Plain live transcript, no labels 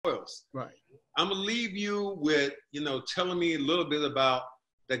spoils. Right. I'm gonna leave you with, telling me a little bit about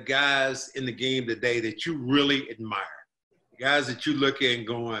the guys in the game today that you really admire. Guys that you look at and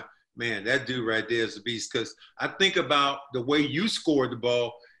going, man, that dude right there is a beast. Because I think about the way you scored the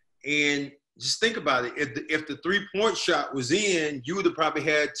ball, and just think about it. If the three-point shot was in, you would have probably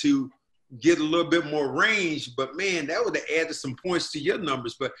had to get a little bit more range. But, man, that would have added some points to your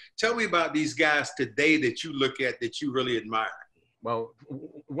numbers. But tell me about these guys today that you look at that you really admire. Well,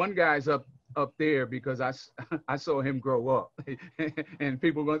 one guy's up there because I saw him grow up. And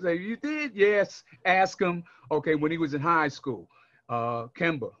people are going to say, you did? Yes. Ask him. Okay, when he was in high school,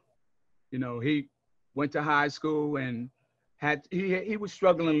 Kemba, he went to high school and he was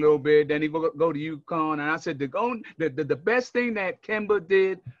struggling a little bit. Then he would go to UConn. And I said, the best thing that Kemba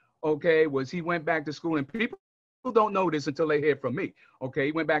did, okay, was he went back to school. And people don't know this until they hear from me. Okay,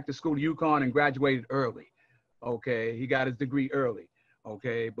 he went back to school to UConn and graduated early. Okay, he got his degree early.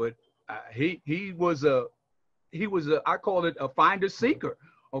 Okay, but he was a I call it a finder seeker.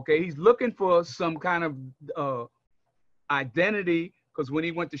 Okay, he's looking for some kind of identity, because when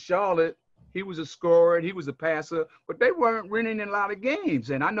he went to Charlotte, he was a scorer, he was a passer, but they weren't winning a lot of games.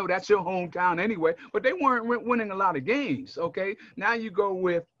 And I know that's your hometown anyway, but they weren't winning a lot of games. Okay, now you go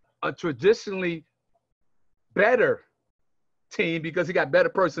with a traditionally better team because he got better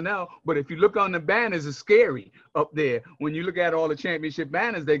personnel. But if you look on the banners, it's scary up there. When you look at all the championship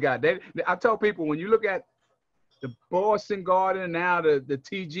banners they got, I tell people, when you look at the Boston Garden, now the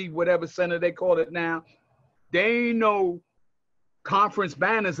TG, whatever center they call it now, they ain't no conference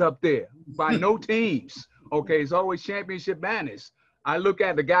banners up there by no teams. Okay, it's always championship banners. I look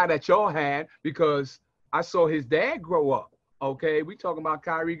at the guy that y'all had because I saw his dad grow up. Okay, we talking about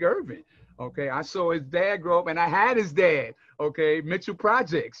Kyrie Irving. Okay, I saw his dad grow up, and I had his dad. Okay, Mitchell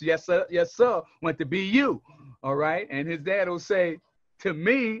Projects. Yes, sir. Yes, sir. Went to BU. All right, and his dad will say to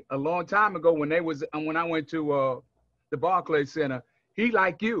me a long time ago when I went to the Barclays Center, he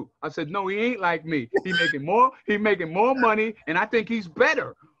like you. I said, no, he ain't like me. He making more money, and I think he's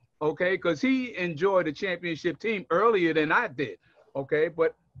better. Okay, because he enjoyed the championship team earlier than I did. Okay,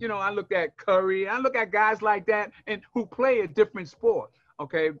 but I look at Curry, I look at guys like that and who play a different sport.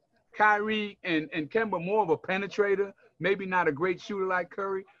 Okay. Kyrie and Kemba more of a penetrator, maybe not a great shooter like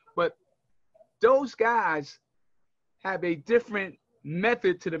Curry, but those guys have a different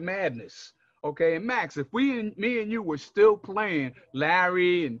method to the madness. Okay, and Max, if me and you were still playing,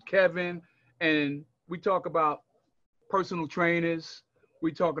 Larry and Kevin, and we talk about personal trainers,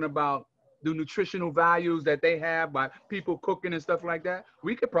 we talking about the nutritional values that they have by people cooking and stuff like that,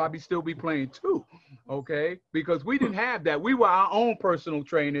 we could probably still be playing too, okay? Because we didn't have that. We were our own personal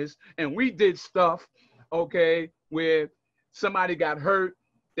trainers, and we did stuff, okay, where somebody got hurt,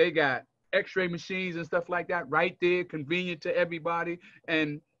 they got x-ray machines and stuff like that right there, convenient to everybody,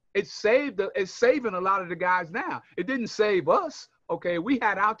 and it's saving a lot of the guys now. It didn't save us, okay? We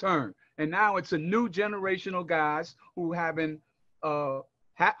had our turn, and now it's a new generational guys who having,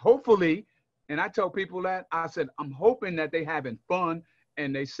 hopefully, and I tell people that, I said, I'm hoping that they having fun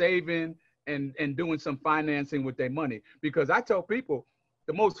and they saving and doing some financing with their money. Because I tell people,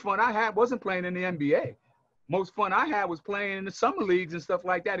 the most fun I had wasn't playing in the NBA. Most fun I had was playing in the summer leagues and stuff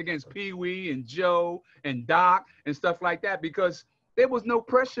like that against Pee Wee and Joe and Doc and stuff like that, because there was no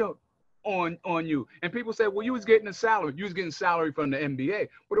pressure on you. And people say, well, you was getting a salary. You was getting salary from the NBA.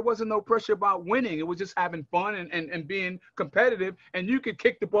 But it wasn't no pressure about winning. It was just having fun and being competitive. And you could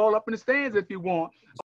kick the ball up in the stands if you want.